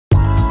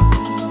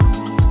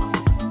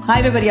Hi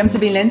everybody, I'm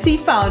Sabine Lenzi,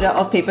 founder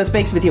of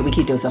PaperSpecs with your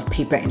weekly dose of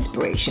paper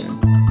inspiration.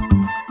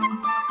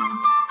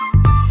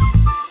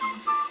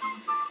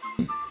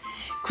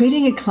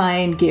 Creating a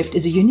client gift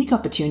is a unique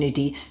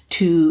opportunity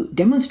to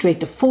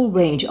demonstrate the full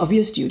range of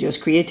your studio's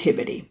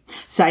creativity.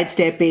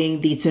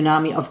 Sidestepping the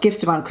tsunami of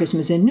gifts around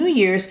Christmas and New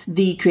Year's,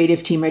 the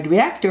creative team at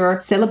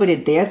REACTOR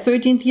celebrated their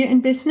 13th year in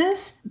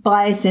business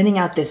by sending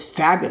out this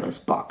fabulous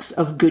box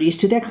of goodies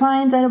to their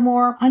clients at a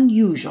more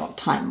unusual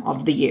time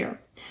of the year.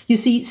 You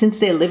see, since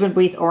they live and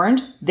breathe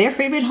orange, their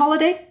favorite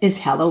holiday is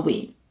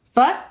Halloween.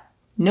 But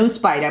no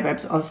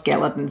spiderwebs or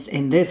skeletons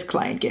in this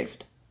client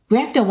gift.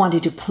 REACTOR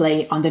wanted to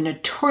play on the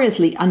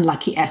notoriously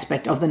unlucky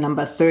aspect of the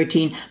number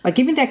 13 by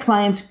giving their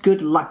clients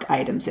good luck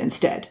items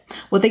instead.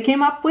 What they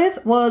came up with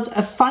was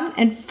a fun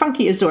and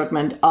funky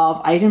assortment of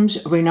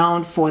items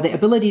renowned for their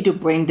ability to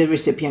bring the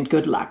recipient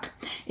good luck.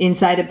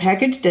 Inside a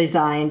package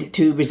designed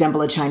to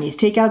resemble a Chinese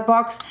takeout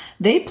box,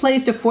 they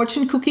placed a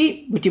fortune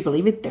cookie, would you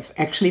believe it, they've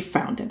actually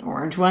found an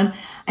orange one,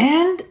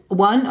 and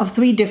one of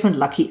 3 different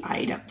lucky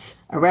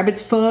items: a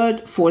rabbit's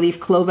foot, 4-leaf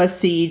clover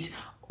seeds,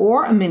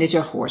 or a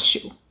miniature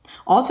horseshoe.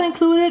 Also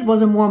included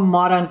was a more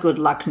modern good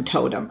luck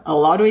totem, a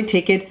lottery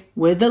ticket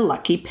with a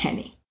lucky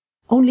penny.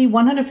 Only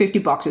 150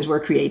 boxes were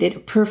created, a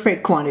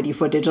perfect quantity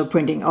for digital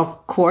printing,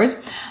 of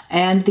course,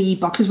 and the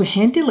boxes were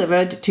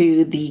hand-delivered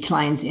to the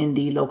clients in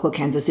the local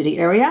Kansas City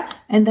area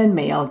and then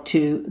mailed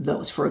to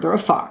those further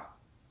afar.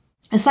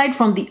 Aside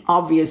from the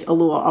obvious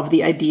allure of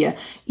the idea,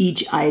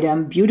 each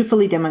item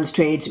beautifully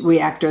demonstrates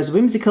REACTOR's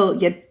whimsical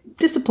yet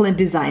disciplined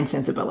design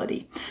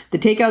sensibility. The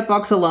takeout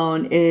box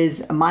alone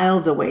is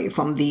miles away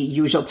from the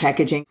usual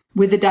packaging,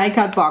 with the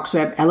die-cut box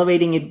wrap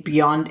elevating it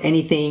beyond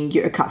anything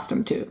you're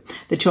accustomed to.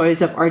 The choice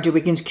of R.J.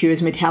 Wickens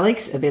Cures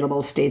Metallics,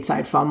 available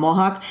stateside from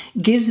Mohawk,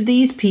 gives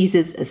these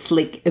pieces a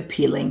slick,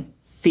 appealing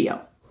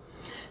feel.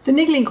 The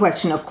niggling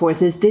question, of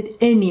course, is did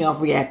any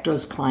of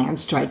REACTOR's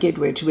clients strike it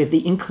rich with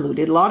the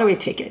included lottery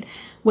ticket?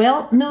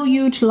 Well, no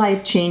huge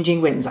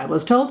life-changing wins, I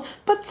was told,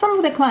 but some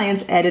of the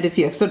clients added a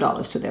few extra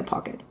dollars to their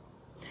pocket.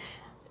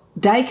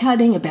 Die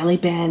cutting, a belly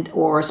band,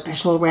 or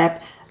special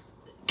wrap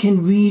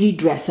can really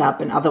dress up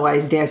an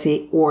otherwise, dare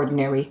say,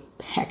 ordinary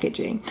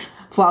packaging.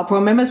 For our pro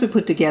members, we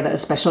put together a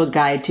special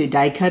guide to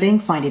die cutting.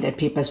 Find it at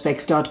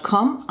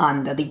PaperSpecs.com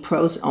under the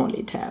Pros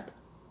Only tab.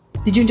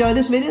 Did you enjoy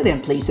this video?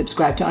 Then please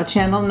subscribe to our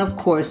channel. And of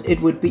course,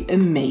 it would be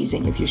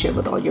amazing if you share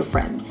with all your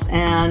friends.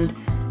 And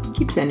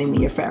keep sending me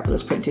your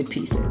fabulous printed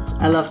pieces.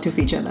 I love to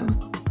feature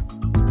them.